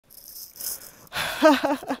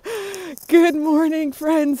Good morning,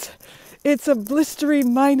 friends. It's a blistery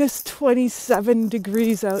minus 27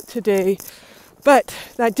 degrees out today, but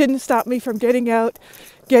that didn't stop me from getting out,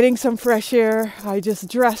 getting some fresh air. I just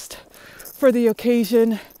dressed for the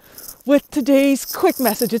occasion with today's quick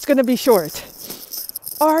message. It's going to be short.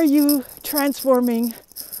 Are you transforming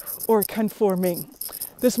or conforming?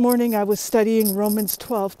 This morning I was studying Romans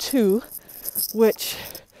 12:2, which,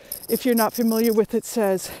 if you're not familiar with it,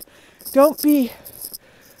 says, don't be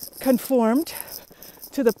conformed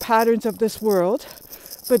to the patterns of this world,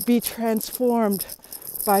 but be transformed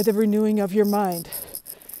by the renewing of your mind.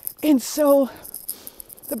 And so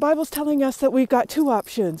the Bible's telling us that we've got two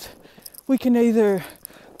options. We can either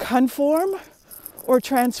conform or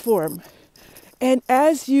transform. And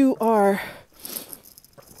as you are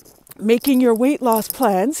making your weight loss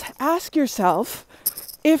plans, ask yourself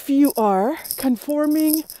if you are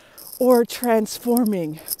conforming or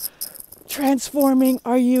transforming. Transforming,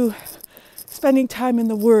 are you spending time in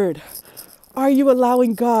the Word? Are you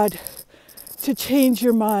allowing God to change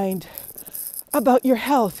your mind about your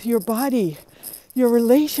health, your body, your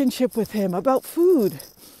relationship with Him, about food?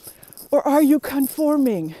 Or are you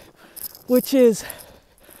conforming, which is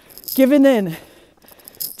giving in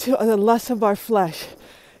to the lust of our flesh,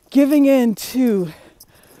 giving in to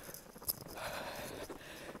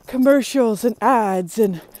commercials and ads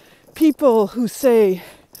and people who say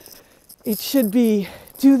it should be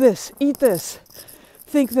do this, eat this,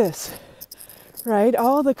 think this, right?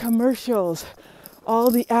 All the commercials,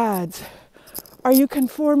 all the ads. Are you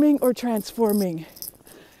conforming or transforming?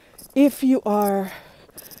 If you are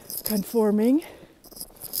conforming,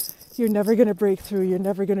 you're never going to break through. You're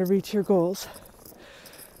never going to reach your goals.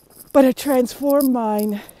 But a transformed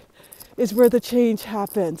mind is where the change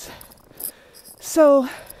happens. So,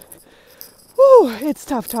 it's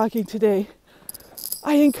tough talking today.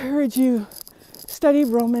 I encourage you, study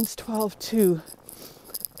Romans 12:2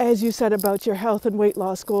 as you set about your health and weight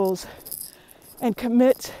loss goals, and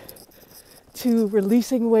commit to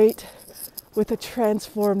releasing weight with a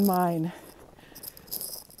transformed mind.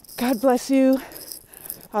 God bless you.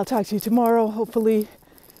 I'll talk to you tomorrow. Hopefully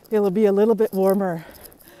it'll be a little bit warmer.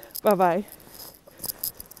 Bye-bye.